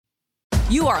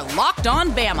You are Locked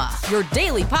On Bama, your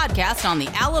daily podcast on the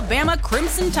Alabama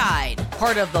Crimson Tide.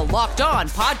 Part of the Locked On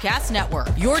Podcast Network,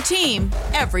 your team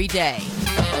every day.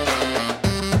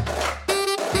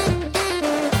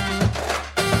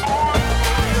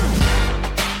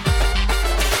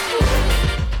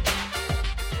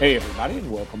 Hey, everybody, and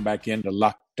welcome back into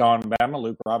Locked On Bama.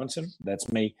 Luke Robinson,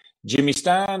 that's me. Jimmy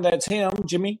Stein, that's him.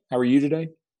 Jimmy, how are you today?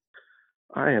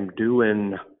 I am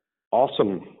doing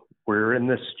awesome. We're in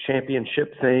this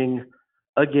championship thing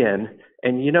again.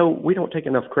 And, you know, we don't take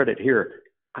enough credit here.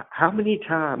 How many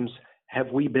times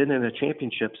have we been in a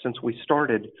championship since we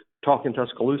started talking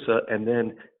Tuscaloosa and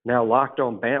then now Locked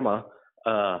On Bama?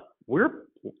 We're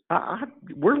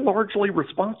largely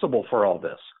responsible for all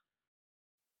this.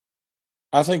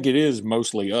 I think it is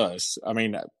mostly us. I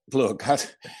mean, look,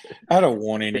 I don't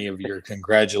want any of your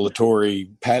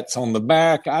congratulatory pats on the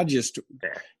back.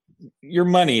 Your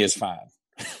money is fine.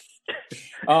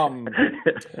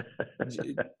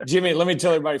 Jimmy, let me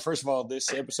tell everybody, first of all,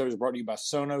 this episode is brought to you by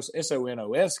Sonos,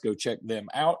 S-O-N-O-S. Go check them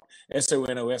out,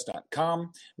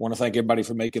 sonos.com. Want to thank everybody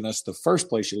for making us the first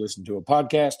place you listen to a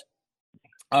podcast.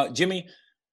 Jimmy,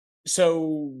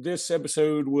 so this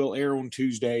episode will air on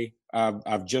Tuesday.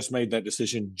 I've just made that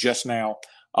decision just now.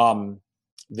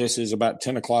 This is about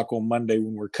 10 o'clock on Monday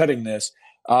when we're cutting this.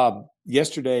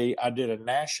 Yesterday, I did a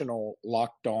national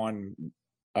Locked On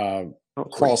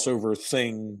crossover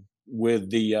thing with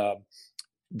the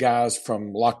guys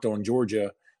from Locked On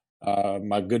Georgia,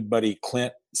 my good buddy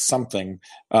Clint something.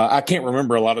 I can't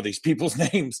remember a lot of these people's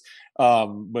names,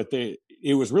 but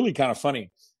it was really kind of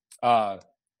funny.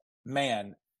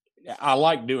 Man, I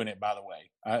like doing it, by the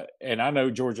way. And I know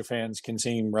Georgia fans can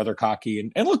seem rather cocky.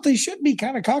 And look, they should be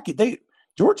kind of cocky.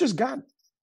 Georgia's got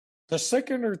the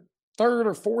second or third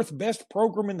or fourth best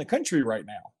program in the country right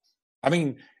now. I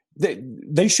mean,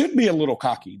 they should be a little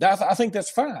cocky. I think that's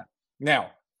fine.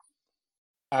 Now,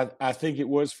 I think it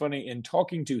was funny in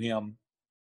talking to him.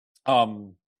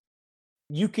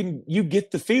 You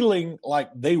get the feeling like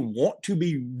they want to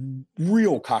be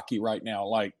real cocky right now.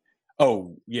 Like,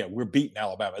 oh, yeah, we're beating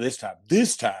Alabama this time.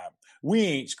 This time, we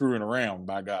ain't screwing around,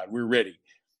 by God. We're ready.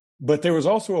 But there was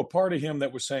also a part of him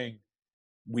that was saying,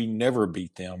 we never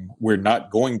beat them. We're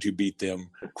not going to beat them.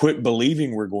 Quit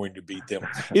believing we're going to beat them.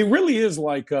 It really is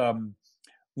like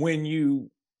when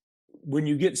you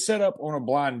get set up on a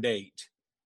blind date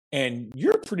and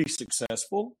you're pretty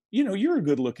successful. You know, you're a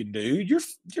good-looking dude.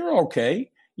 You're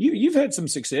okay. You've had some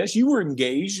success. You were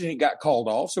engaged and it got called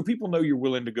off, so people know you're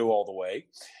willing to go all the way.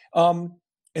 And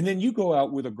then you go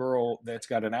out with a girl that's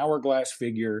got an hourglass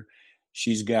figure.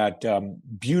 She's got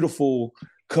beautiful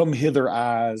come-hither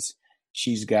eyes.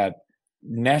 She's got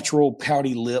natural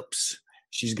pouty lips.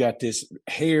 She's got this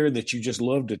hair that you just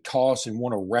love to toss and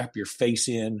want to wrap your face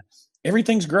in.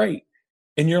 Everything's great.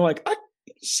 And you're like,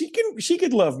 she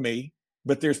could love me,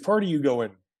 but there's part of you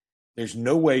going, there's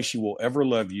no way she will ever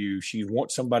love you. She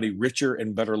wants somebody richer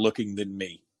and better looking than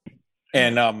me.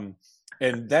 And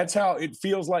that's how it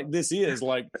feels like this is.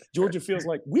 Like Georgia feels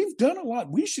like we've done a lot.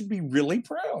 We should be really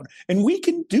proud and we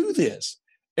can do this.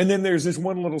 And then there's this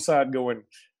one little side going,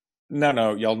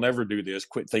 no, y'all never do this.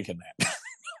 Quit thinking that.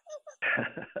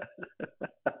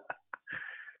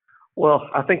 Well,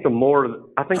 I think the more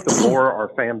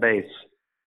our fan base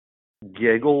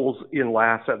giggles and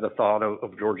laughs at the thought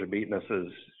of Georgia beating us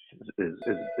is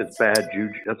bad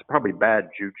juju. That's probably bad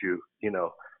juju, you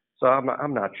know. So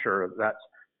I'm not sure that's.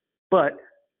 But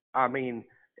I mean,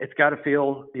 it's got to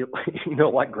feel, you know,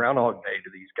 like Groundhog Day to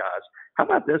these guys. How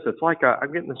about this? It's like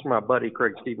I'm getting this from my buddy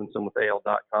Craig Stevenson with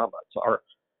AL.com.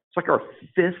 It's like our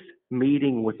fifth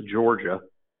meeting with Georgia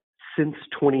since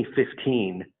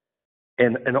 2015,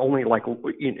 and only like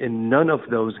in none of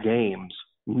those games,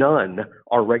 none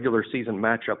are regular season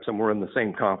matchups, and we're in the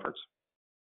same conference.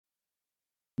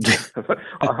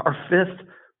 our fifth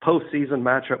postseason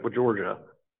matchup with Georgia,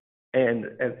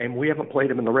 and we haven't played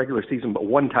them in the regular season but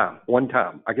one time.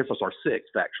 I guess it's our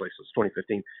sixth actually since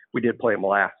 2015. We did play them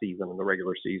last season in the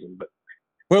regular season, but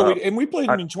we played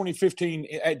them in 2015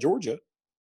 at Georgia.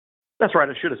 That's right.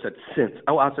 I should have said since.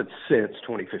 Oh, I said since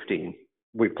 2015.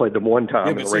 We played them one time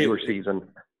in the regular season.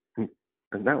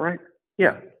 Isn't that right?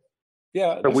 Yeah.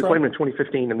 Yeah. So we played them in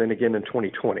 2015 and then again in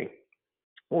 2020.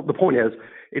 Well, the point is,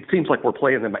 it seems like we're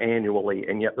playing them annually,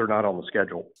 and yet they're not on the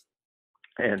schedule.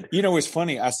 And you know, it's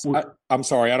funny. I'm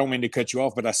sorry, I don't mean to cut you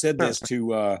off, but I said this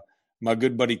to my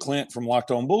good buddy Clint from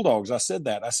Locked On Bulldogs. I said,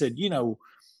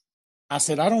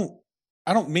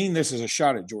 I don't mean this as a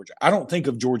shot at Georgia. I don't think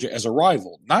of Georgia as a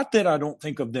rival. Not that I don't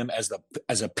think of them as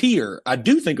a peer. I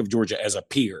do think of Georgia as a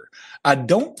peer. I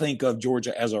don't think of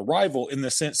Georgia as a rival in the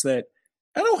sense that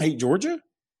I don't hate Georgia.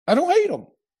 I don't hate them.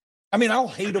 I mean, I'll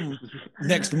hate them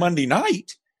next Monday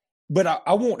night, but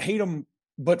I won't hate them.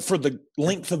 But for the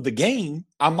length of the game,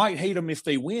 I might hate them if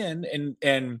they win and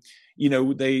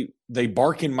they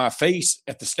bark in my face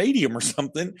at the stadium or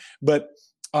something. But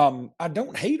I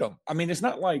don't hate them. I mean, it's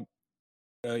not like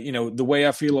the way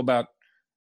I feel about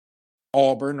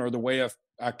Auburn or the way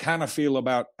I kind of feel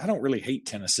about. I don't really hate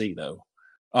Tennessee though,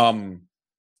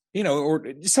 or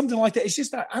something like that. It's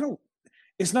just not.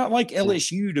 It's not like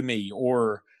LSU to me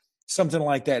or something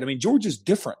like that. I mean, Georgia's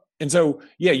different, and so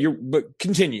but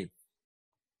continue.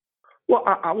 Well,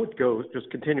 I would go, just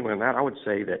continuing on that, I would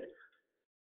say that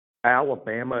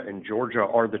Alabama and Georgia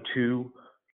are the two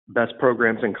best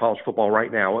programs in college football right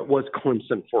now. It was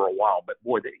Clemson for a while, but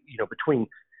boy, between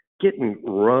getting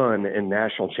run in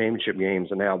national championship games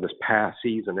and now this past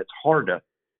season, it's hard to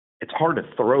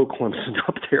throw Clemson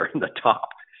up there in the top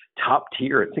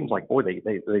tier. It seems like, boy,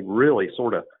 they really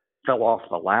sort of fell off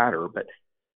the ladder, but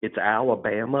it's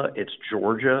Alabama, it's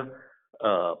Georgia.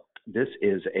 This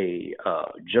is a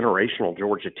generational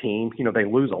Georgia team. They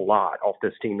lose a lot off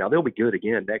this team. Now, they'll be good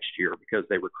again next year because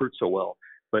they recruit so well.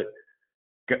 But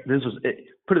put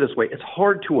it this way, it's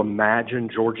hard to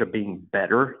imagine Georgia being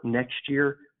better next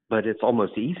year, but it's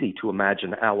almost easy to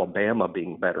imagine Alabama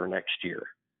being better next year.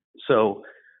 So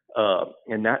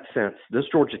in that sense, this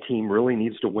Georgia team really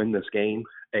needs to win this game.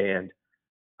 And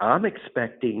I'm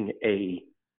expecting a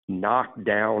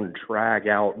knockdown, drag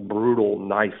out, brutal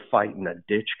knife fight in a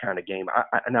ditch kind of game.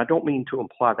 And I don't mean to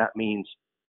imply that means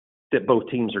that both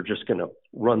teams are just going to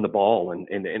run the ball and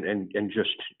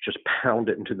just pound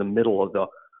it into the middle of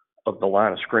the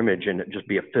line of scrimmage and it just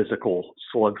be a physical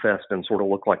slugfest and sort of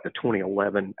look like the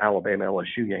 2011 Alabama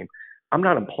LSU game. I'm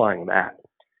not implying that.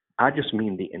 I just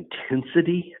mean the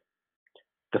intensity,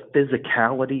 the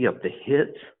physicality of the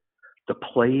hits, the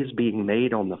plays being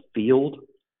made on the field.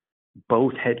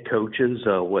 Both head coaches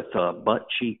with butt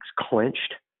cheeks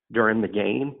clenched during the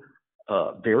game,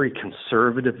 very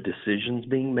conservative decisions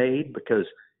being made because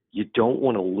you don't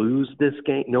want to lose this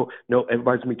game. No,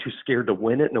 everybody's going to be too scared to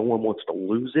win it. No one wants to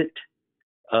lose it.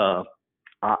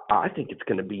 I think it's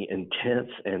going to be intense,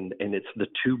 and it's the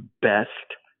two best,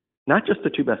 not just the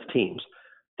two best teams,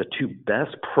 the two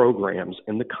best programs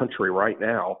in the country right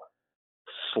now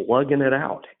slugging it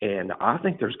out. And I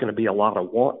think there's going to be a lot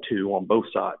of want to on both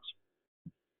sides.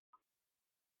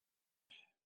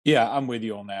 Yeah, I'm with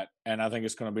you on that. And I think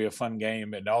it's going to be a fun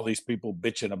game. And all these people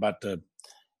bitching about it's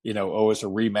a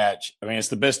rematch. I mean, it's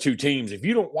the best two teams. If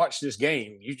you don't watch this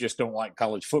game, you just don't like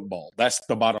college football. That's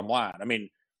the bottom line. I mean,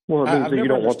 well, it means that you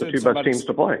don't want the two best teams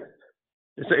to play.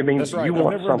 It means right. You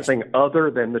want something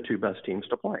other than the two best teams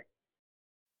to play.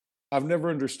 I've never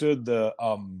understood the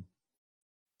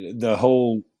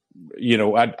whole,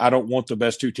 I don't want the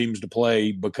best two teams to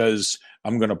play because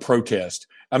I'm going to protest.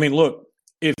 I mean, look,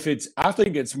 I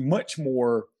think it's much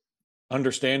more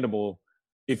understandable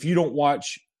if you don't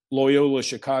watch Loyola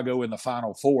Chicago in the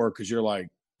Final Four because you're like,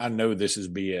 I know this is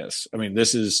BS. I mean,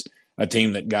 this is a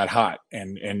team that got hot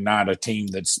and not a team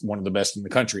that's one of the best in the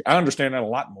country. I understand that a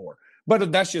lot more,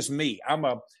 but that's just me. I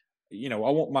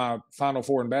want my Final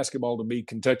Four in basketball to be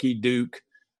Kentucky, Duke.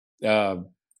 I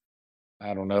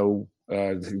don't know.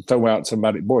 Throw out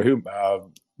somebody,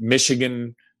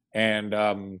 Michigan and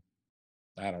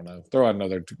I don't know. Throw out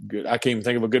another good. I can't even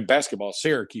think of a good basketball.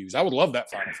 Syracuse. I would love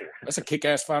that Final Four. That's a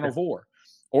kick-ass Final Four.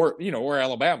 Or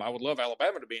Alabama. I would love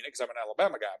Alabama to be in it because I'm an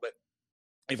Alabama guy. But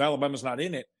if Alabama's not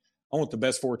in it, I want the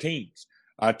best four teams.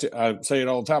 I say it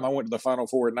all the time. I went to the Final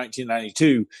Four in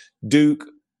 1992. Duke,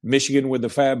 Michigan with the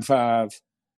Fab Five,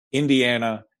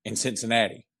 Indiana, and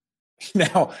Cincinnati.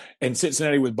 Now, and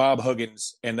Cincinnati with Bob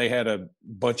Huggins, and they had a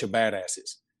bunch of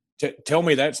badasses. Tell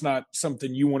me that's not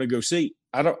something you want to go see.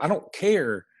 I don't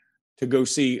care to go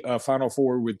see a Final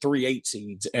Four with 3 8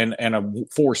 seeds and a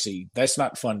 4 seed. That's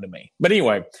not fun to me. But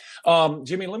anyway,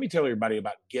 Jimmy, let me tell everybody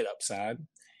about Get Upside.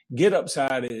 Get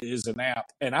Upside is an app,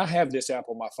 and I have this app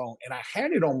on my phone, and I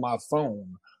had it on my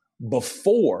phone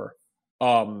before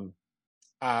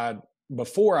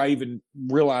I even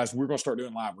realized we're going to start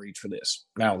doing live reads for this.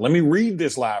 Now, let me read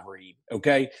this live read,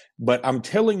 okay? But I'm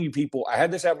telling you people, I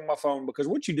had this app on my phone because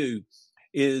what you do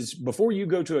is before you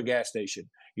go to a gas station,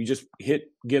 you just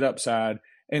hit Get Upside.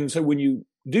 And so when you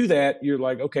do that, you're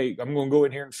like, okay, I'm going to go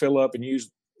in here and fill up and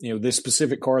use, this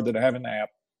specific card that I have in the app.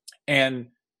 And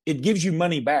it gives you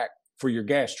money back for your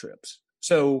gas trips.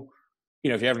 So,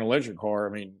 if you have an electric car,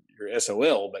 I mean, you're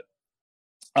SOL,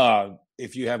 but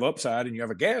if you have Upside and you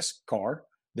have a gas car,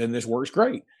 then this works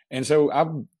great. And so I've,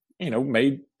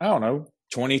 made, I don't know,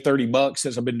 $20-$30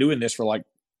 since I've been doing this for like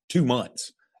 2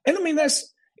 months. And I mean,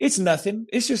 it's nothing.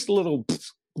 It's just a little,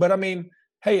 but I mean,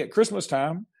 hey, at Christmas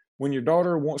time, when your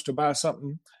daughter wants to buy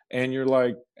something and you're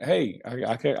like, hey, I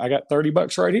got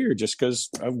 $30 right here just because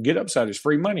Get Upside is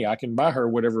free money. I can buy her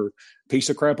whatever piece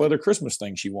of crap other Christmas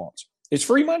thing she wants. It's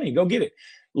free money. Go get it.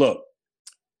 Look,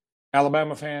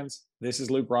 Alabama fans, this is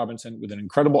Luke Robinson with an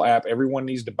incredible app everyone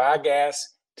needs to buy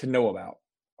gas to know about.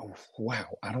 Oh, wow.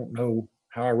 I don't know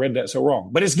how I read that so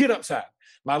wrong, but it's Get Upside.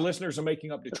 My listeners are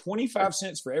making up to 25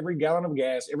 cents for every gallon of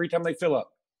gas every time they fill up.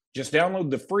 Just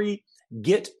download the free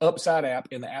Get Upside app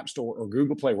in the App Store or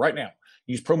Google Play right now.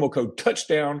 Use promo code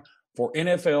TOUCHDOWN for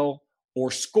NFL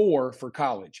or SCORE for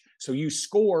college. So use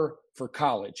SCORE for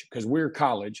college because we're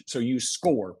college. So use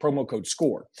SCORE, promo code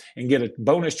SCORE, and get a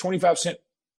bonus 25 cents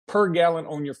per gallon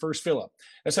on your first fill up.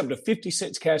 That's up to 50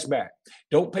 cents cash back.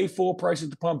 Don't pay full price at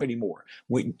the pump anymore.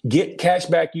 We get cash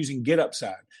back using Get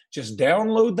Upside. Just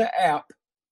download the app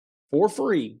for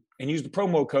free and use the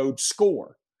promo code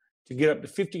SCORE to get up to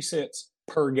 50 cents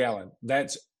per gallon.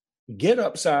 That's Get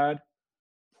Upside,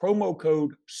 promo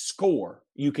code SCORE.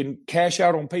 You can cash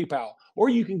out on PayPal, or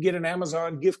you can get an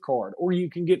Amazon gift card, or you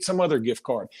can get some other gift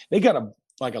card. They got a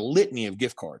litany of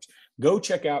gift cards. Go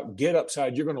check out Get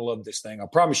Upside. You're going to love this thing. I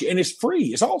promise you. And it's free.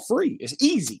 It's all free. It's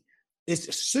easy.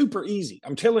 It's super easy.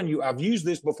 I'm telling you, I've used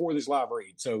this before this live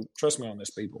read. So trust me on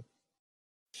this, people.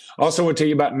 Also, I want to tell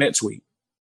you about NetSuite.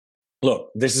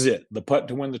 Look, this is it. The putt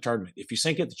to win the tournament. If you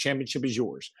sink it, the championship is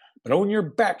yours. But on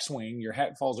your backswing, your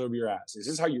hat falls over your eyes. Is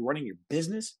this how you're running your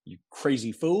business, you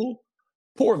crazy fool?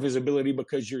 Poor visibility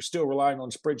because you're still relying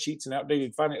on spreadsheets and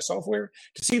outdated finance software?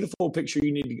 To see the full picture,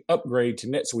 you need to upgrade to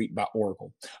NetSuite by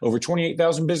Oracle. Over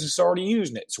 28,000 businesses already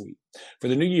use NetSuite. For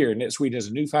the new year, NetSuite has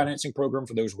a new financing program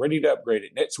for those ready to upgrade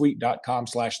at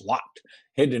netsuite.com/locked.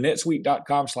 Head to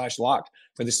netsuite.com/locked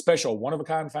for this special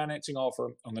one-of-a-kind financing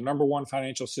offer on the #1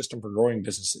 financial system for growing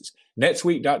businesses.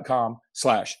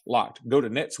 netsuite.com/locked. Go to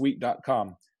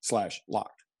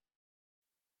netsuite.com/locked.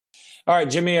 All right,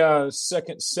 Jimmy,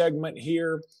 second segment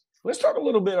here. Let's talk a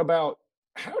little bit about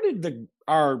how did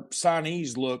our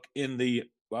signees look in the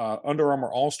Under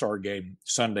Armour All-Star game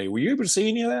Sunday? Were you able to see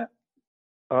any of that?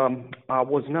 I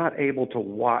was not able to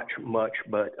watch much,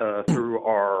 but through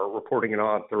our reporting in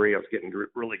On3, I was getting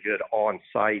really good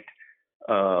on-site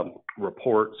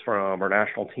reports from our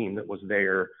national team that was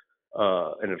there,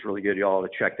 and it's really good. Y'all to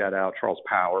check that out. Charles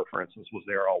Power, for instance, was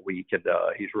there all week, and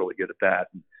he's really good at that.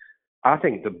 I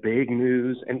think the big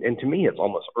news, and to me it's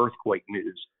almost earthquake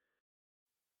news,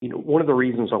 you know, one of the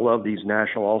reasons I love these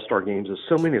national all-star games is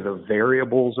so many of the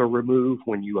variables are removed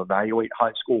when you evaluate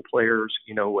high school players.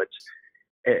 You know,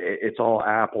 it's all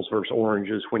apples versus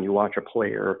oranges when you watch a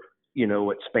player, you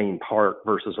know, at Spain Park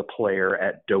versus a player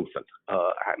at Dothan.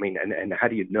 I mean, and how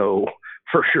do you know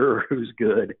for sure who's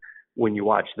good when you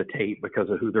watch the tape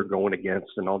because of who they're going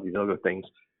against and all these other things?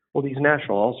 Well, these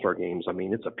national all-star games, I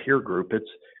mean, it's a peer group.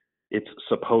 It's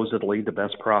supposedly the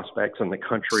best prospects in the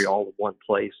country all in one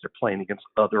place. They're playing against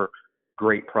other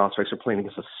great prospects. They're playing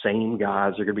against the same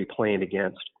guys they're going to be playing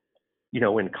against, you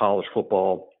know, in college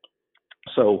football.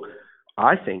 So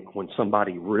I think when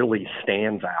somebody really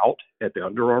stands out at the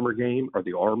Under Armour game or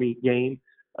the Army game,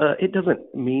 it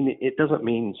doesn't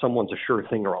mean someone's a sure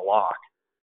thing or a lock,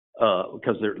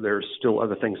 because there's still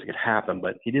other things that could happen.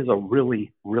 But it is a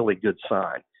really, really good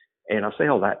sign. And I say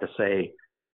all that to say,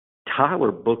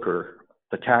 Tyler Booker,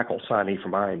 the tackle signee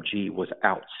from IMG, was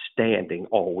outstanding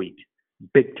all week,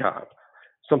 big time.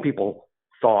 Some people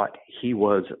thought he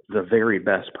was the very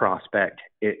best prospect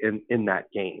in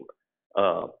that game,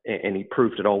 and he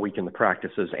proved it all week in the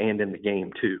practices and in the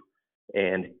game too.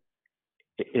 And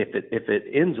if it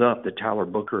ends up that Tyler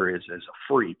Booker is a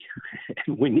freak,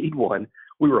 and we need one,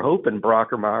 we were hoping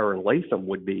Brockermeyer and Latham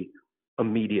would be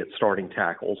immediate starting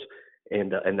tackles,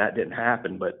 and that didn't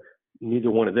happen, but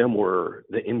neither one of them were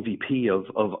the MVP of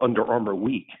Under Armour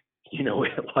week, you know,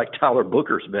 like Tyler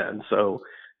Booker's been. So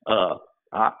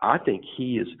I think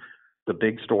he is the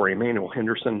big story. Emmanuel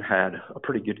Henderson had a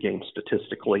pretty good game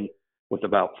statistically with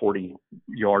about 40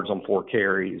 yards on 4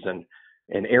 carries. And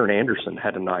Aaron Anderson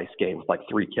had a nice game with like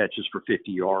 3 catches for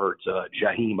 50 yards.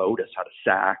 Jaheim Otis had a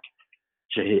sack.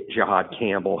 Jahad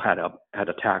Campbell had a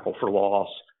tackle for loss.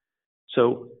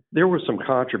 So there were some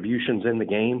contributions in the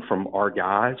game from our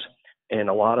guys, and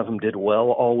a lot of them did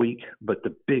well all week, but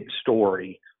the big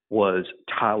story was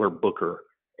Tyler Booker.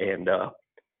 And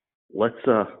let's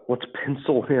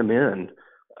pencil him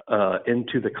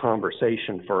into the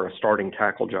conversation for a starting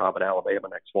tackle job at Alabama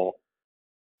next fall.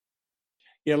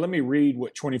 Yeah, let me read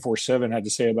what 24/7 had to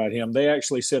say about him. They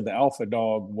actually said the alpha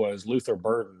dog was Luther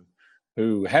Burden,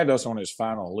 who had us on his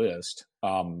final list,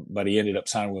 but he ended up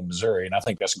signing with Missouri, and I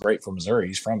think that's great for Missouri.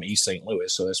 He's from East St.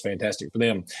 Louis, so that's fantastic for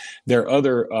them. Their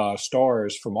other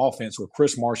stars from offense were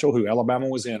Chris Marshall, who Alabama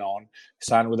was in on,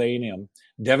 signed with A&M.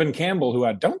 Devin Campbell, who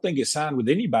I don't think is signed with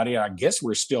anybody. I guess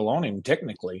we're still on him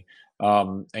technically.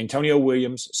 Antonio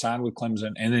Williams signed with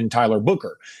Clemson, and then Tyler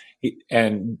Booker.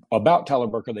 And about Tyler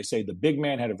Booker, they say the big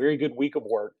man had a very good week of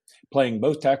work, playing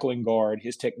both tackle and guard.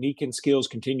 His technique and skills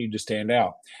continued to stand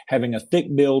out. Having a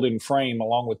thick build and frame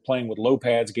along with playing with low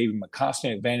pads gave him a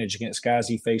constant advantage against guys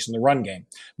he faced in the run game.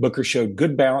 Booker showed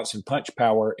good balance and punch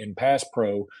power in pass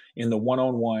pro in the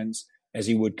one-on-ones as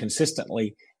he would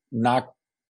consistently lock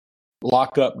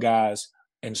up guys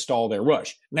and stall their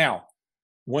rush. Now,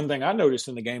 one thing I noticed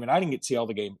in the game, and I didn't get to see all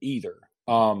the game either,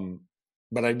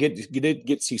 but I did get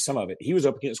to see some of it. He was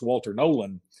up against Walter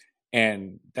Nolan,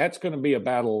 and that's going to be a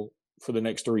battle for the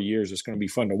next 3 years. It's going to be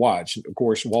fun to watch. Of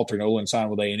course, Walter Nolan signed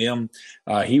with A&M.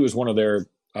 He was one of their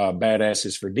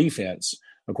badasses for defense,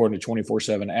 according to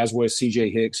 24/7, as was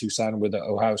C.J. Hicks, who signed with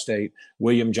Ohio State,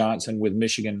 William Johnson with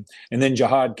Michigan, and then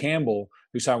Jahad Campbell,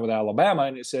 who signed with Alabama.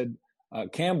 And it said,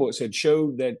 Campbell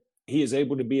showed that he is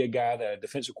able to be a guy that a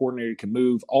defensive coordinator can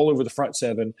move all over the front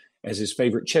seven as his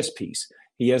favorite chess piece.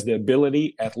 He has the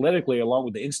ability athletically, along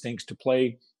with the instincts, to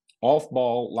play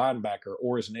off-ball linebacker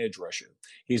or as an edge rusher.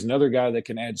 He's another guy that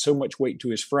can add so much weight to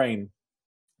his frame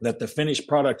that the finished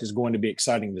product is going to be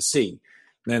exciting to see.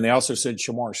 And then they also said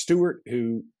Shamar Stewart,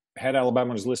 who had Alabama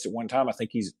on his list at one time. I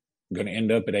think he's going to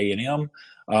end up at A&M.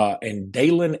 And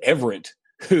Dalen Everett,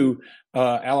 who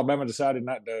Alabama decided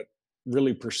not to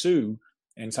really pursue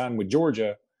and signed with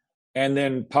Georgia. And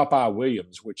then Popeye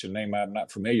Williams, which is a name I'm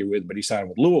not familiar with, but he signed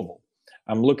with Louisville.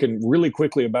 I'm looking really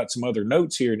quickly about some other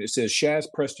notes here, and it says Shaz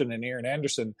Preston and Aaron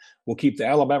Anderson will keep the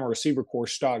Alabama receiver corps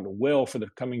stocked well for the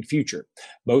coming future.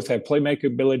 Both have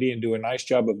playmaking ability and do a nice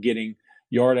job of getting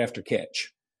yard after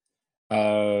catch.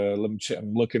 I'm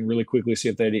looking really quickly to see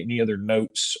if they had any other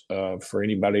notes for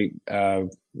anybody.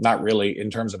 Not really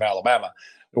in terms of Alabama.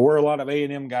 There were a lot of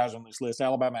A&M guys on this list.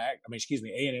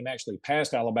 A&M actually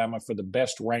passed Alabama for the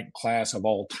best ranked class of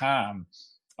all time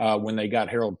when they got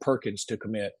Harold Perkins to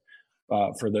commit.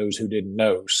 For those who didn't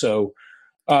know. So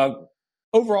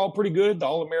overall, pretty good. The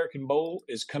All-American Bowl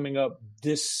is coming up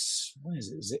this, when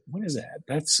is that?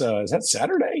 Is that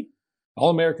Saturday?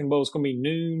 All-American Bowl is going to be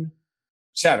noon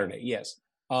Saturday, yes.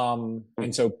 And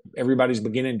so everybody's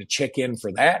beginning to check in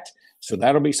for that. So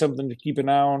that'll be something to keep an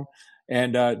eye on.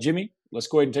 And Jimmy, let's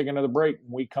go ahead and take another break.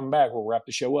 When we come back, we'll wrap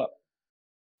the show up.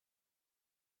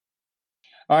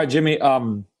 All right, Jimmy.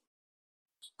 Of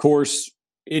course,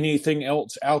 anything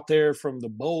else out there from the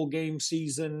bowl game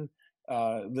season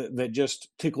that just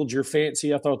tickled your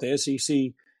fancy? I thought the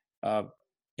SEC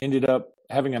ended up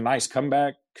having a nice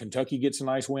comeback. Kentucky gets a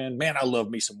nice win. Man, I love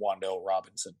me some Wan'Dale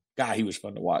Robinson. God, he was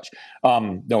fun to watch.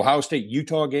 The Ohio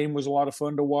State-Utah game was a lot of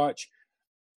fun to watch.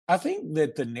 I think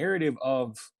that the narrative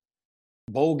of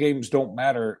bowl games don't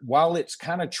matter, while it's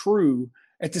kind of true,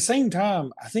 at the same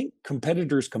time, I think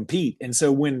competitors compete. And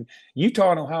so when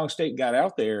Utah and Ohio State got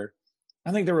out there,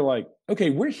 I think they were like,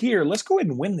 okay, we're here. Let's go ahead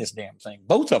and win this damn thing,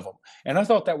 both of them. And I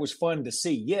thought that was fun to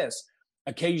see. Yes,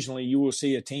 occasionally you will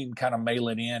see a team kind of mail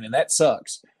it in, and that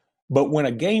sucks. But when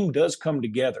a game does come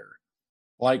together,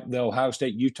 like the Ohio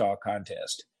State-Utah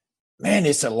contest, man,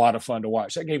 it's a lot of fun to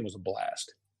watch. That game was a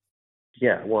blast.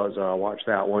 Yeah, it was. I watched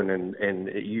that one, and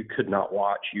you could not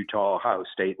watch Utah-Ohio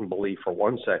State and believe for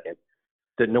 1 second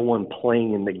that no one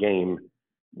playing in the game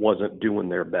wasn't doing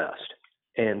their best.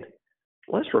 And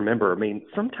let's remember,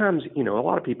 sometimes, a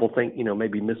lot of people think,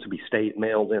 maybe Mississippi State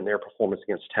mailed in their performance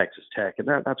against Texas Tech, and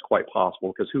that's quite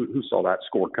possible because who saw that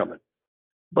score coming?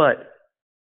 But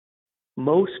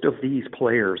most of these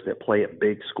players that play at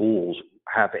big schools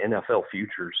have NFL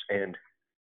futures, and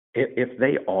if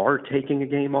they are taking a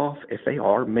game off, if they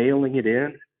are mailing it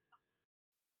in,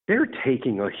 they're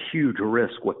taking a huge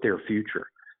risk with their future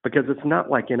because it's not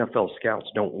like NFL scouts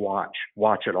don't watch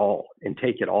it all and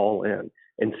take it all in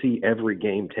and see every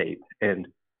game tape. And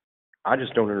I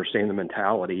just don't understand the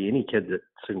mentality. Any kid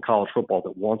that's in college football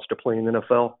that wants to play in the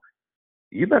NFL,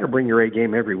 you better bring your A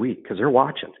game every week because they're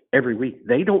watching every week.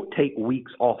 They don't take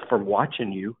weeks off from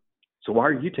watching you. So why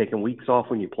are you taking weeks off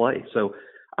when you play? So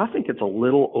I think it's a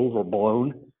little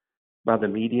overblown by the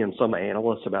media and some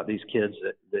analysts about these kids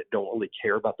that don't really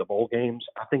care about the bowl games.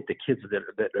 I think the kids that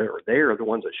are there are the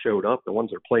ones that showed up, the ones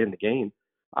that are playing the game.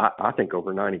 I think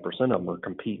over 90% of them are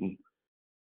competing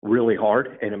really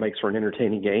hard, and it makes for an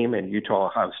entertaining game. And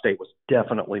Utah-Ohio State was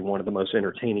definitely one of the most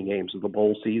entertaining games of the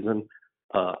bowl season.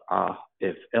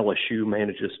 If LSU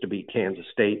manages to beat Kansas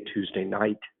State Tuesday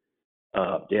night,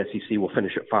 the SEC will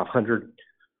finish at 500.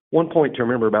 One point to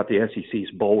remember about the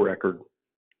SEC's bowl record.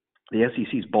 The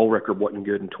SEC's bowl record wasn't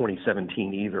good in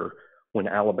 2017 either, when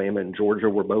Alabama and Georgia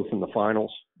were both in the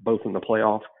finals, both in the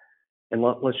playoff. And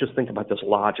let's just think about this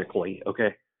logically,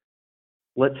 okay?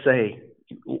 Let's just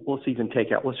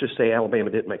say Alabama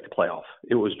didn't make the playoff.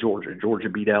 It was Georgia. Georgia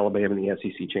beat Alabama in the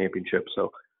SEC championship,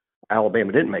 so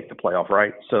Alabama didn't make the playoff,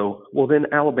 right? So, well, then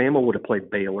Alabama would have played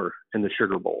Baylor in the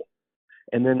Sugar Bowl.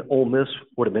 And then Ole Miss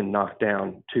would have been knocked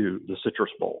down to the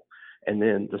Citrus Bowl. And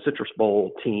then the Citrus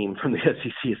Bowl team from the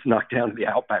SEC is knocked down to the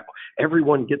Outback Bowl.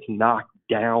 Everyone gets knocked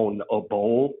down a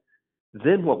bowl.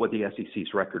 Then what would the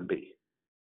SEC's record be?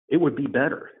 It would be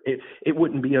better. It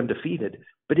wouldn't be undefeated,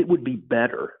 but it would be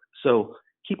better. So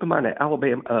keep in mind that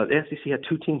the SEC had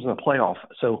 2 teams in the playoff.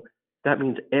 So that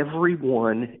means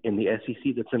everyone in the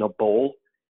SEC that's in a bowl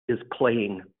is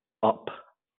playing up.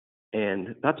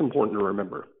 And that's important to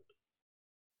remember.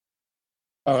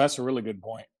 Oh, that's a really good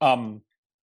point.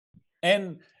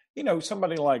 And,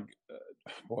 somebody like,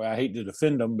 boy, I hate to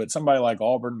defend them, but somebody like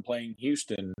Auburn playing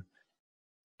Houston,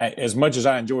 as much as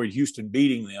I enjoyed Houston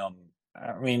beating them,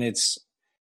 I mean, it's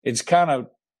kind of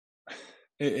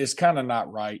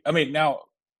not right. I mean, now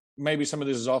maybe some of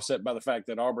this is offset by the fact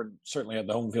that Auburn certainly had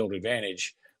the home field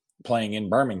advantage playing in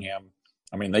Birmingham.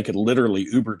 I mean, they could literally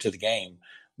Uber to the game,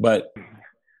 but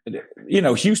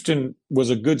Houston was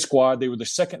a good squad. They were the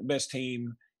second best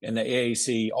team in the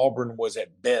AAC. Auburn was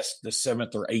at best the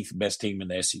 7th or 8th best team in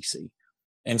the SEC.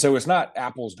 And so it's not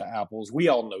apples to apples. We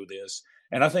all know this.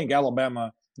 And I think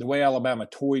Alabama, the way Alabama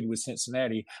toyed with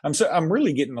Cincinnati, I'm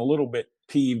really getting a little bit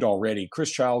peeved already. Chris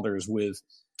Childers with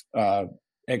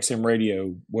XM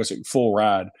Radio, was it Full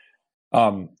Ride?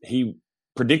 He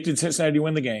predicted Cincinnati to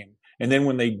win the game. And then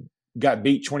when they got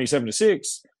beat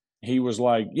 27-6, he was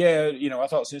like, I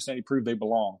thought Cincinnati proved they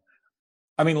belong.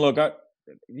 I mean, look,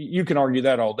 you can argue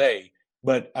that all day,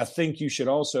 but I think you should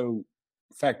also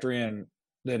factor in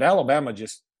that Alabama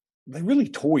they really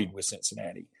toyed with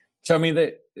Cincinnati. So, I mean,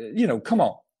 come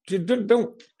on.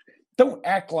 Don't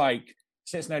act like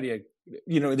Cincinnati,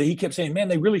 that he kept saying, man,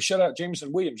 they really shut out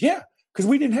Jameson Williams. Yeah, because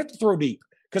we didn't have to throw deep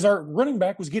because our running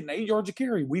back was getting 8 yards a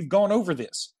carry. We've gone over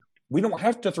this. We don't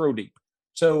have to throw deep.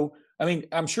 So, I mean,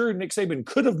 I'm sure Nick Saban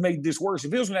could have made this worse.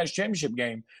 If it was a national championship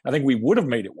game, I think we would have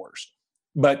made it worse.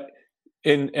 But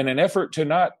in an effort to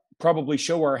not probably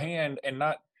show our hand and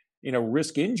not,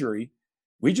 risk injury,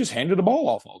 we just handed the ball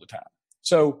off all the time.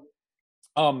 So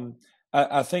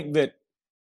I think that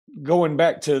going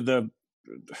back to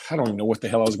I don't even know what the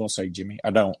hell I was going to say, Jimmy. I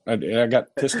don't. I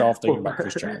got pissed off thinking about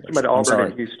Chris Childers. I'm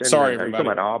sorry. Houston, sorry,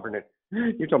 everybody.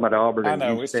 You're talking about Auburn. I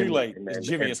know. Houston, it's too late.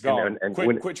 Jimmy, it's gone.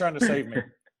 Quit trying to save me.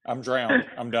 I'm drowned.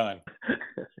 I'm done.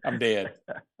 I'm dead.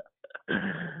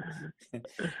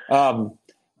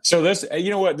 So this,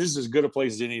 what? This is as good a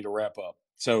place as any to wrap up.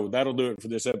 So that'll do it for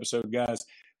this episode, guys.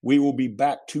 We will be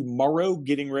back tomorrow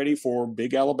getting ready for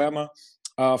big Alabama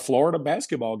Florida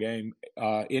basketball game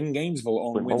in Gainesville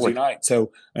on Wednesday night.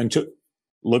 So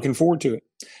looking forward to it.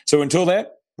 So until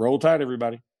that, roll tide,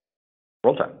 everybody.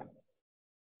 Roll tide.